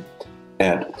mailbag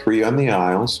at 3 on the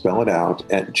Aisle, spell it out,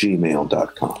 at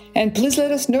gmail.com. And please let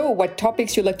us know what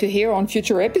topics you'd like to hear on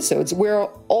future episodes. We're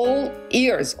all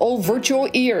ears, all virtual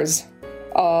ears.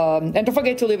 And don't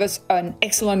forget to leave us an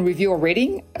excellent review or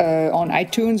rating on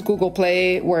iTunes, Google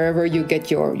Play, wherever you get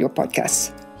your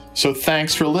podcasts. So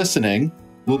thanks for listening.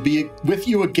 We'll be with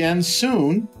you again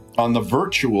soon on the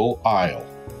virtual aisle.